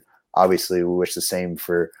later, and obviously we wish the same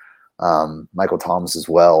for Michael Thomas as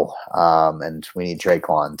well. And we need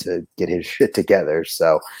Traquan to get his shit together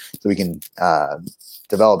so we can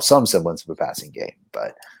develop some semblance of a passing game.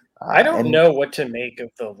 But I don't know what to make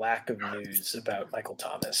of the lack of news about Michael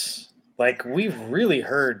Thomas. Like, we've really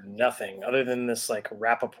heard nothing other than this like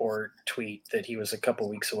Rappaport tweet that he was a couple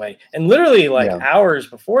weeks away. And literally hours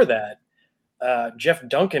before that, Jeff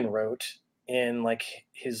Duncan wrote in like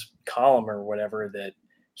his column or whatever that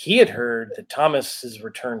he had heard that Thomas's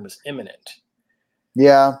return was imminent.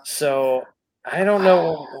 Yeah. So I don't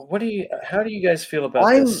know. How do you guys feel about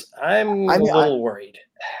this? I'm a little worried.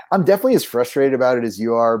 I'm definitely as frustrated about it as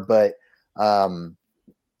you are, but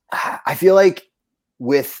I feel like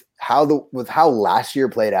with how last year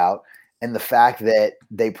played out and the fact that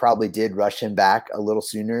they probably did rush him back a little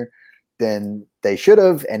sooner, than they should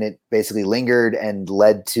have, and it basically lingered and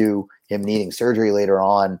led to him needing surgery later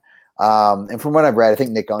on. And from what I've read, I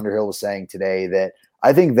think Nick Underhill was saying today that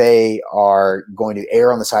I think they are going to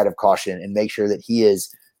err on the side of caution and make sure that he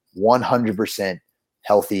is 100%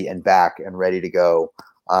 healthy and back and ready to go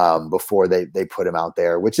before they put him out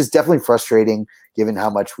there, which is definitely frustrating given how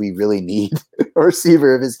much we really need a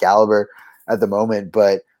receiver of his caliber at the moment.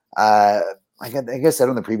 But like I said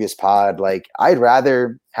on the previous pod, like I'd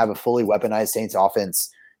rather have a fully weaponized Saints offense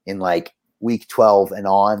in like week 12 and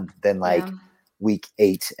on than like week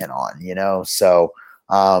 8 and on, So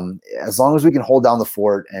as long as we can hold down the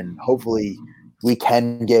fort and hopefully we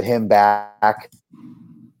can get him back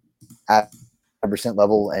at 100%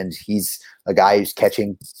 level, and he's a guy who's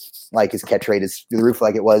catching like his catch rate is through the roof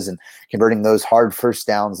like it was, and converting those hard first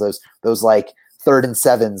downs, those like 3rd and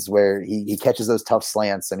 7s where he catches those tough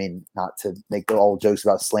slants. I mean, not to make all jokes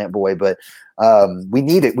about Slant Boy, but we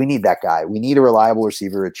need it. We need that guy. We need a reliable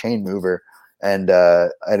receiver, a chain mover, and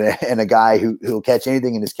a guy who'll catch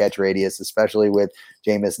anything in his catch radius, especially with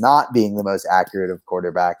Jameis not being the most accurate of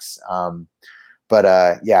quarterbacks.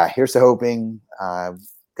 Here's to hoping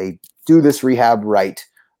they do this rehab right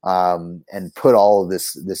and put all of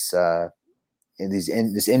this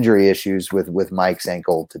injury issues with Mike's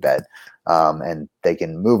ankle to bed, and they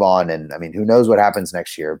can move on. And I mean, who knows what happens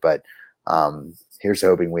next year? But here's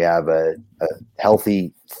hoping we have a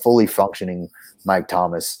healthy, fully functioning Mike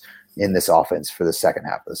Thomas in this offense for the second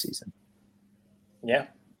half of the season. Yeah,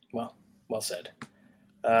 well said.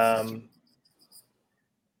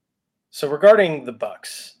 So regarding the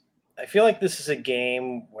Bucs, I feel like this is a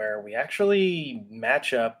game where we actually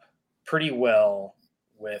match up pretty well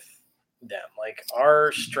with them. Like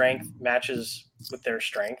our strength matches with their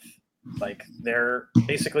strength. Like they're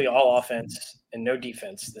basically all offense and no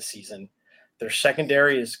defense this season. Their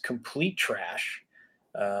secondary is complete trash.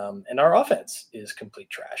 And our offense is complete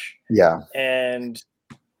trash. Yeah. And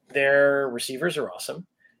their receivers are awesome.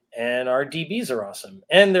 And our DBs are awesome.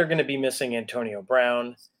 And they're going to be missing Antonio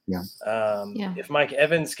Brown. Yeah. If Mike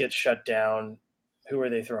Evans gets shut down, who are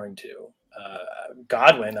they throwing to?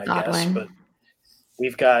 Godwin, I guess. But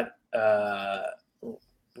we've got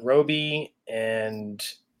Roby and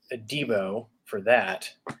Debo for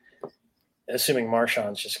that, assuming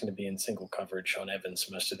Marshawn's just going to be in single coverage on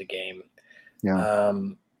Evans most of the game. Yeah.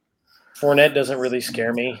 Fournette doesn't really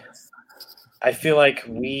scare me. I feel like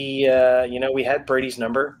we had Brady's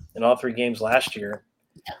number in all 3 games last year.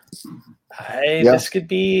 This could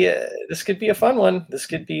be a fun one. This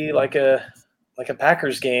could be like a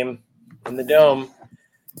Packers game in the Dome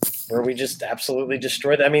where we just absolutely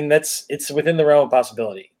destroy them. I mean, it's within the realm of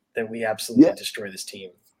possibility that we absolutely destroy this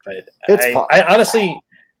team. But I honestly,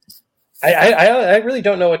 I really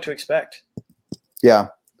don't know what to expect. Yeah.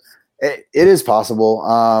 It is possible.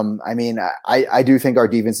 I mean, I do think our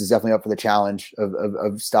defense is definitely up for the challenge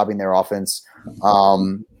of stopping their offense.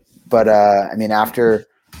 But I mean, after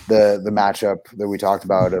the matchup that we talked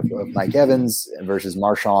about of Mike Evans versus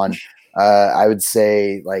Marshawn, I would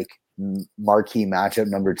say like marquee matchup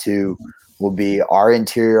number 2 will be our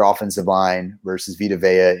interior offensive line versus Vita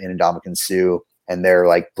Vea and Ndamukong Suh, and they're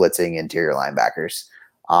like blitzing interior linebackers.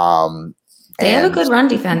 They have a good run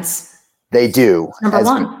defense. They do. Number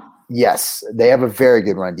 1. Yes, they have a very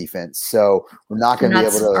good run defense. So we're not going to be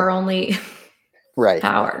able to. Our only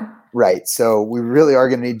power. Right. So we really are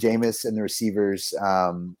going to need Jameis and the receivers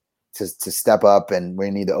to step up, and we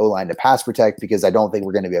need the O-line to pass protect, because I don't think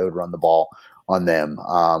we're going to be able to run the ball on them.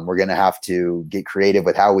 We're going to have to get creative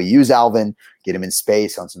with how we use Alvin, get him in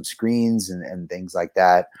space on some screens and things like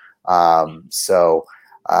that. So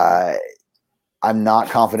I'm not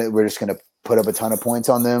confident we're just going to put up a ton of points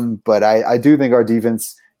on them, but I do think our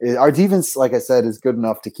defense, like I said, is good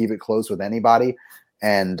enough to keep it close with anybody.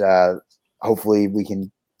 And hopefully we can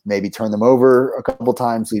maybe turn them over a couple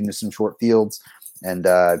times, leading to some short fields. And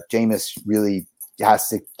Jameis really has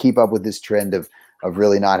to keep up with this trend of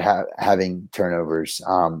really not having turnovers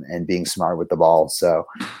and being smart with the ball. So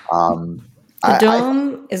the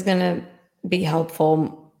Dome is going to be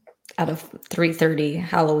helpful at a 3:30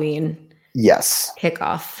 Halloween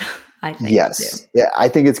kickoff, I think. Yes. Yeah, I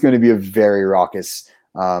think it's going to be a very raucous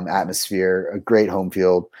atmosphere, a great home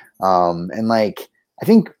field. And like, I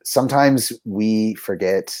think sometimes we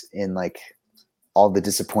forget in like all the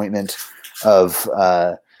disappointment of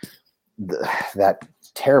that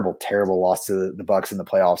terrible loss to the Bucs in the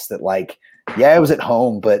playoffs, that like, it was at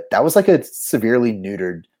home, but that was like a severely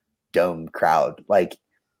neutered Dome crowd. Like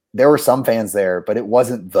there were some fans there, but it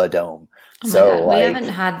wasn't the Dome. So we haven't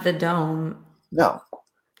had the Dome. No.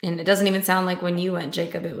 And it doesn't even sound like when you went,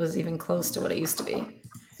 Jacob, it was even close to what it used to be.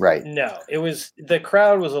 Right. No, the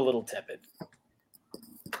crowd was a little tepid.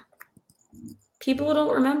 People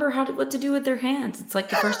don't remember what to do with their hands. It's like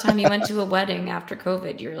the first time you went to a wedding after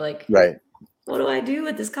COVID. You're like, Right. what do I do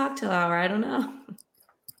with this cocktail hour? I don't know.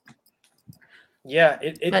 Yeah,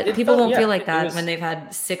 but people won't feel like that when they've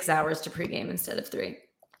had 6 hours to pregame instead of 3.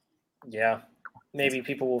 Yeah, maybe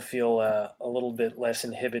people will feel a little bit less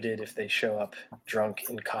inhibited if they show up drunk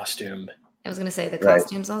in costume. I was going to say the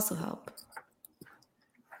costumes also help.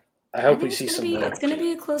 I hope we see some. It's going to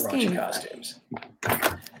be a close game. Costumes.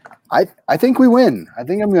 I think we win. I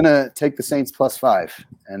think I'm going to take the Saints +5,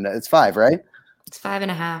 and it's 5, right? It's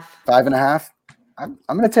 5.5. 5.5. I'm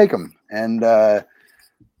going to take them, and I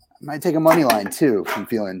might take a money line too. If I'm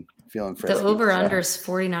feeling frisky. The over/under is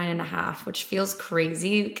 49.5, which feels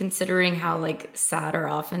crazy considering how like sad our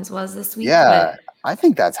offense was this week. Yeah, I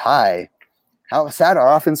think that's high. How sad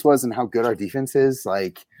our offense was and how good our defense is.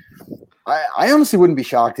 Like, I honestly wouldn't be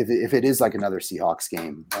shocked if it is like another Seahawks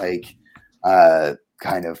game. Like,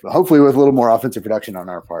 kind of. Hopefully with a little more offensive production on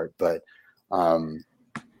our part, but I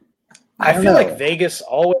feel like Vegas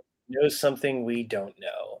always knows something we don't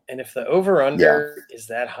know. And if the over/under is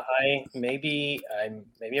that high, maybe I'm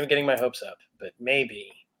getting my hopes up, but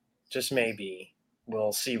maybe, just maybe,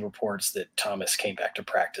 we'll see reports that Thomas came back to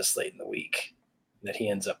practice late in the week, that he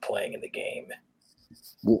ends up playing in the game.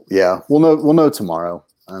 Yeah, we'll know tomorrow.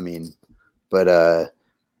 I mean, but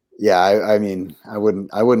yeah, I mean, I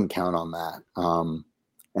wouldn't count on that.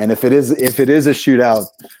 And if it is a shootout,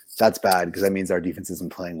 that's bad because that means our defense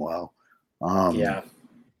isn't playing well. Yeah.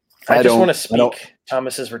 I just want to speak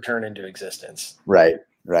Thomas's return into existence. Right.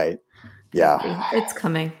 Yeah. It's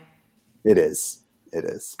coming. It is.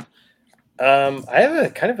 I have a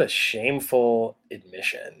kind of a shameful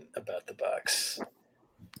admission about the Bucs.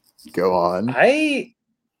 Go on. I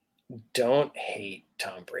don't hate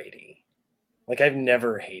Tom Brady. Like, I've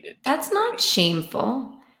never hated Tom That's not Brady.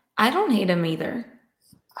 Shameful. I don't hate him either.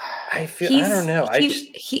 I don't know.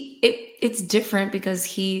 It's different because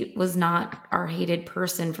he was not our hated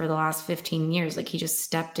person for the last 15 years. Like, he just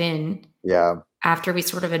stepped in. Yeah. After we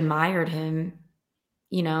sort of admired him,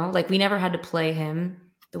 like we never had to play him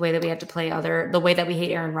the way that we had to play the way that we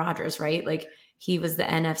hate Aaron Rodgers, right? Like, he was the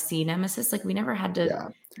NFC nemesis. Like, we never had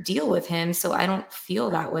to deal with him. So I don't feel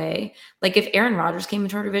that way. Like, if Aaron Rodgers came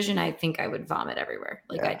into our division, I think I would vomit everywhere.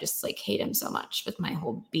 Like, I just like hate him so much with my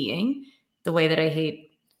whole being, the way that I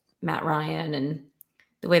hate Matt Ryan and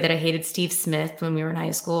the way that I hated Steve Smith when we were in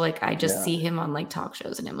high school. Like, I just see him on like talk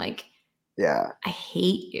shows and I'm like, I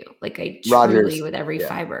hate you. Like, I truly with every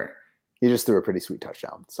fiber. He just threw a pretty sweet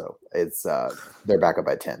touchdown. So it's they're back up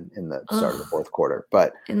by 10 in the start of the fourth quarter.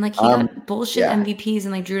 But and like he got bullshit MVPs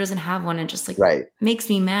and like Drew doesn't have one. And just like makes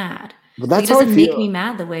me mad. But that's how it doesn't make me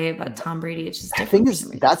mad the way about Tom Brady. It's just different. I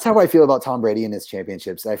think that's how I feel about Tom Brady and his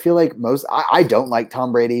championships. I feel like I don't like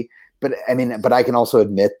Tom Brady, but I can also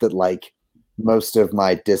admit that like most of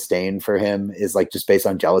my disdain for him is like just based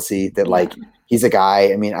on jealousy that like he's a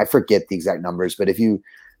guy. I mean, I forget the exact numbers, but if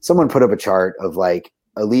someone put up a chart of like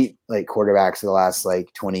elite like quarterbacks of the last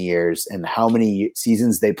like 20 years and how many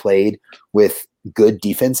seasons they played with good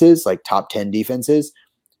defenses, like top 10 defenses.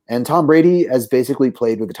 And Tom Brady has basically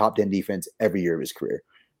played with the top 10 defense every year of his career.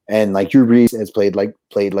 And like Drew Brees has played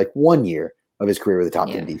like 1 year of his career with the top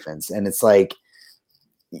 10 defense. And it's like,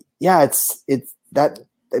 it's that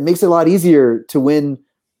it makes it a lot easier to win.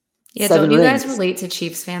 Yeah. Don't you guys relate to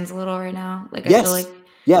Chiefs fans a little right now? Like, I feel like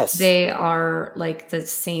they are like the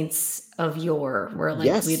Saints of yore, where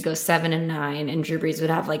like we'd go 7-9 and Drew Brees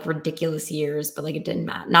would have like ridiculous years, but like it didn't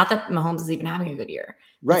matter. Not that Mahomes is even having a good year.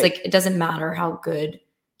 Right. It's like it doesn't matter how good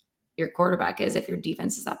your quarterback is if your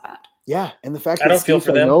defense is that bad. Yeah. And the fact I don't feel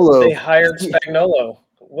for them. They hired Spagnuolo.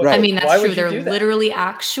 I mean, that's true. They're literally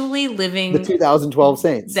actually living the 2012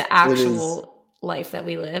 Saints. The actual life that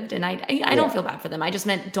we lived. And I don't feel bad for them. I just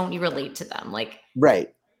meant, don't you relate to them? Like,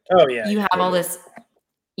 right. Oh yeah. You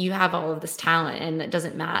have all of this talent and it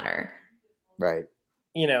doesn't matter. Right.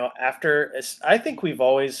 I think we've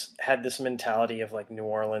always had this mentality of like New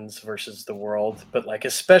Orleans versus the world, but like,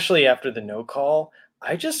 especially after the no call,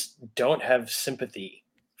 I just don't have sympathy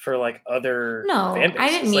for like other fan bases. I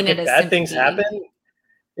didn't mean like, it if as bad sympathy. things happen.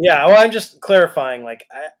 Yeah. Well, I'm just clarifying. Like,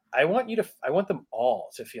 I want them all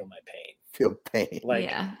to feel my pain. Feel pain. Like,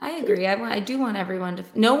 yeah, I agree. I do want everyone to,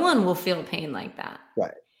 no one will feel pain like that.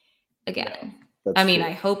 Right. Again.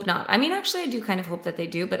 I hope not. I mean, actually, I do kind of hope that they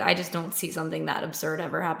do, but I just don't see something that absurd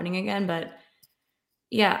ever happening again. But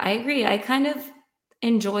yeah, I agree. I kind of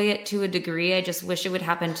enjoy it to a degree. I just wish it would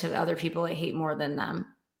happen to other people I hate more than them.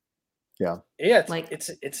 Yeah. Yeah.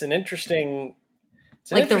 It's an interesting.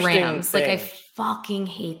 Like the Rams. Thing. Like, I fucking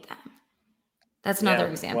hate them. That's another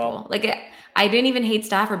Yeah, example. well- Like I didn't even hate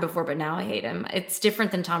Stafford before, but now I hate him. It's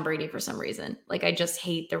different than Tom Brady for some reason. Like I just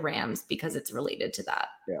hate the Rams because it's related to that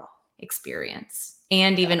experience.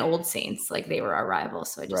 And even old Saints, like they were our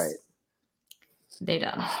rivals. So I just they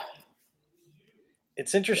done.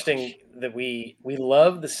 It's interesting that we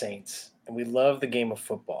love the Saints and we love the game of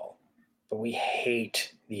football, but we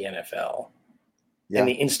hate the NFL and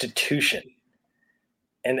the institution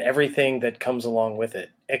and everything that comes along with it,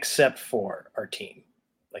 except for our team.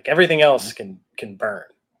 Like everything else can burn.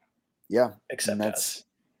 Yeah. Except us.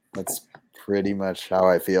 That's pretty much how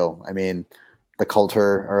I feel. I mean, the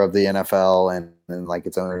culture of the NFL and like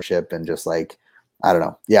its ownership and just like, I don't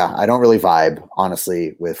know. Yeah. I don't really vibe,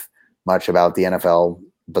 honestly, with much about the NFL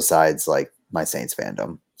besides like my Saints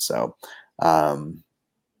fandom. So,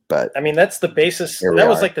 but I mean, that's the basis. Here That we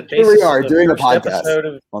was are. like the Here basis we are of the doing a first podcast episode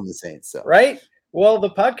of on the Saints. So. Right? Well, the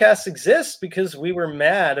podcast exists because we were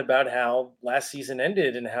mad about how last season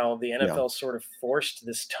ended and how the NFL sort of forced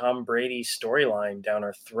this Tom Brady storyline down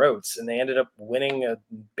our throats, and they ended up winning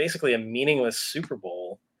basically a meaningless Super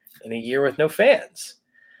Bowl in a year with no fans.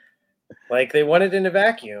 Like they won it in a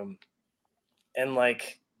vacuum, and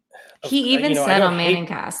like he even said on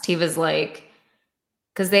Manningcast, he was like,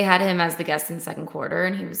 because they had him as the guest in the second quarter,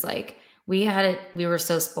 and he was like, we were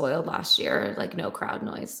so spoiled last year, like no crowd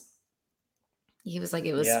noise. He was like,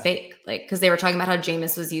 it was fake, like because they were talking about how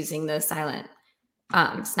Jameis was using the silent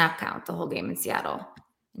snap count the whole game in Seattle,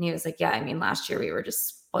 and he was like, yeah, I mean, last year we were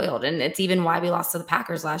just spoiled, and it's even why we lost to the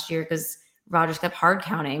Packers last year because Rodgers kept hard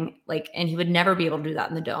counting, like, and he would never be able to do that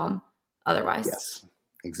in the dome otherwise. Yes,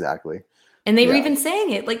 exactly. And they were even saying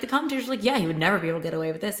it, like the commentators were like, yeah, he would never be able to get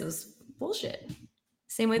away with this. It was bullshit.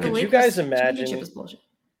 Same way the Lakers you guys imagine championship was bullshit.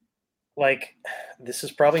 Like, this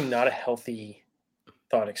is probably not a healthy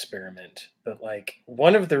thought experiment, but like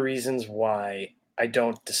one of the reasons why I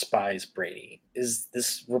don't despise Brady is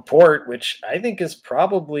this report, which I think is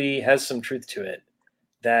probably has some truth to it,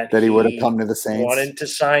 that he would have come to the Saints, wanted to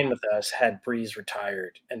sign with us had Breeze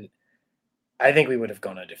retired, and I think we would have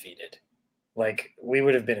gone undefeated. Like we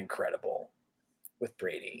would have been incredible with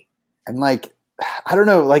Brady. And like, I don't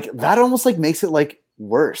know, like that almost like makes it like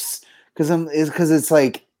worse because it's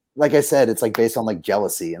like I said, it's like based on like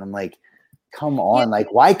jealousy, and I'm like, come on,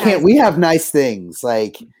 like why can't we have nice things?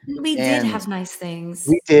 Like we did have nice things.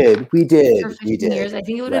 We did. For 15 years, I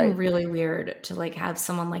think it would have been really weird to like have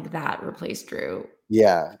someone like that replace Drew.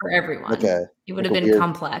 Yeah, for everyone, it would have been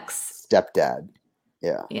complex. Stepdad.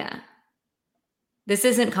 Yeah. This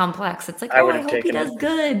isn't complex. It's like, I hope he does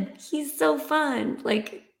good. He's so fun.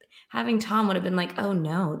 Like having Tom would have been like, oh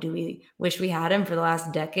no, do we wish we had him for the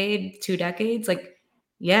last decade, 2 decades? Like,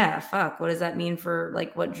 yeah, fuck. What does that mean for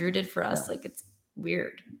like what Drew did for us? Like, it's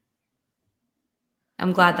weird.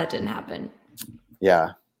 I'm glad that didn't happen.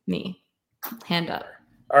 Yeah. Me. Hand up.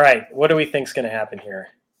 All right. What do we think's going to happen here?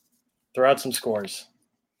 Throw out some scores.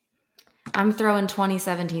 I'm throwing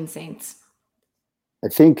 2017 Saints. I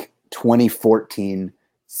think 2014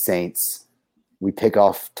 Saints. We pick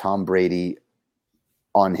off Tom Brady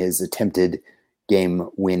on his attempted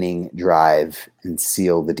game-winning drive and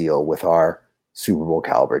seal the deal with our Super Bowl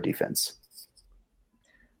caliber defense.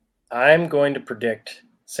 I'm going to predict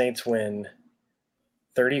Saints win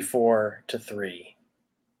 34-3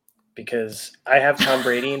 because I have Tom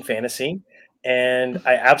Brady in fantasy and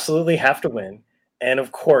I absolutely have to win. And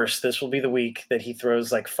of course, this will be the week that he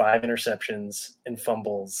throws like 5 interceptions and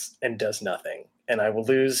fumbles and does nothing. And I will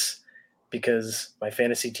lose because my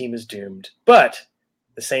fantasy team is doomed. But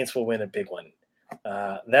the Saints will win a big one.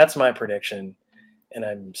 That's my prediction, and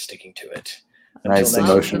I'm sticking to it. Nice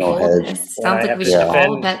emotional hedge. Sounds like we should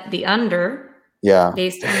all bet the under. Yeah.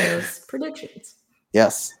 Based on those predictions.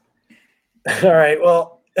 Yes. All right.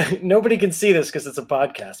 Well, nobody can see this because it's a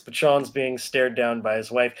podcast, but Sean's being stared down by his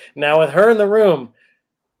wife. Now, with her in the room,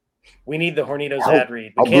 we need the Hornitos ad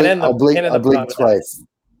read. We can't end the blink twice.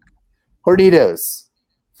 Hornitos,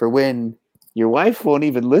 for when your wife won't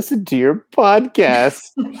even listen to your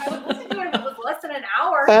podcast. Less than an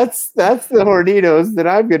hour. That's the Hornitos that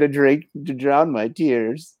I'm gonna drink to drown my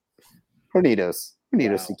tears. Hornitos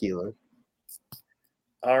tequila.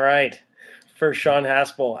 All right, for Sean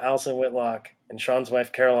Haspel, Allison Whitlock, and Sean's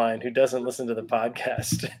wife Caroline, who doesn't listen to the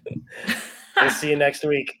podcast. We'll see you next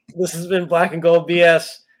week. This has been Black and Gold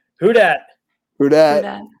BS. Who dat? Who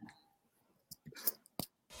dat?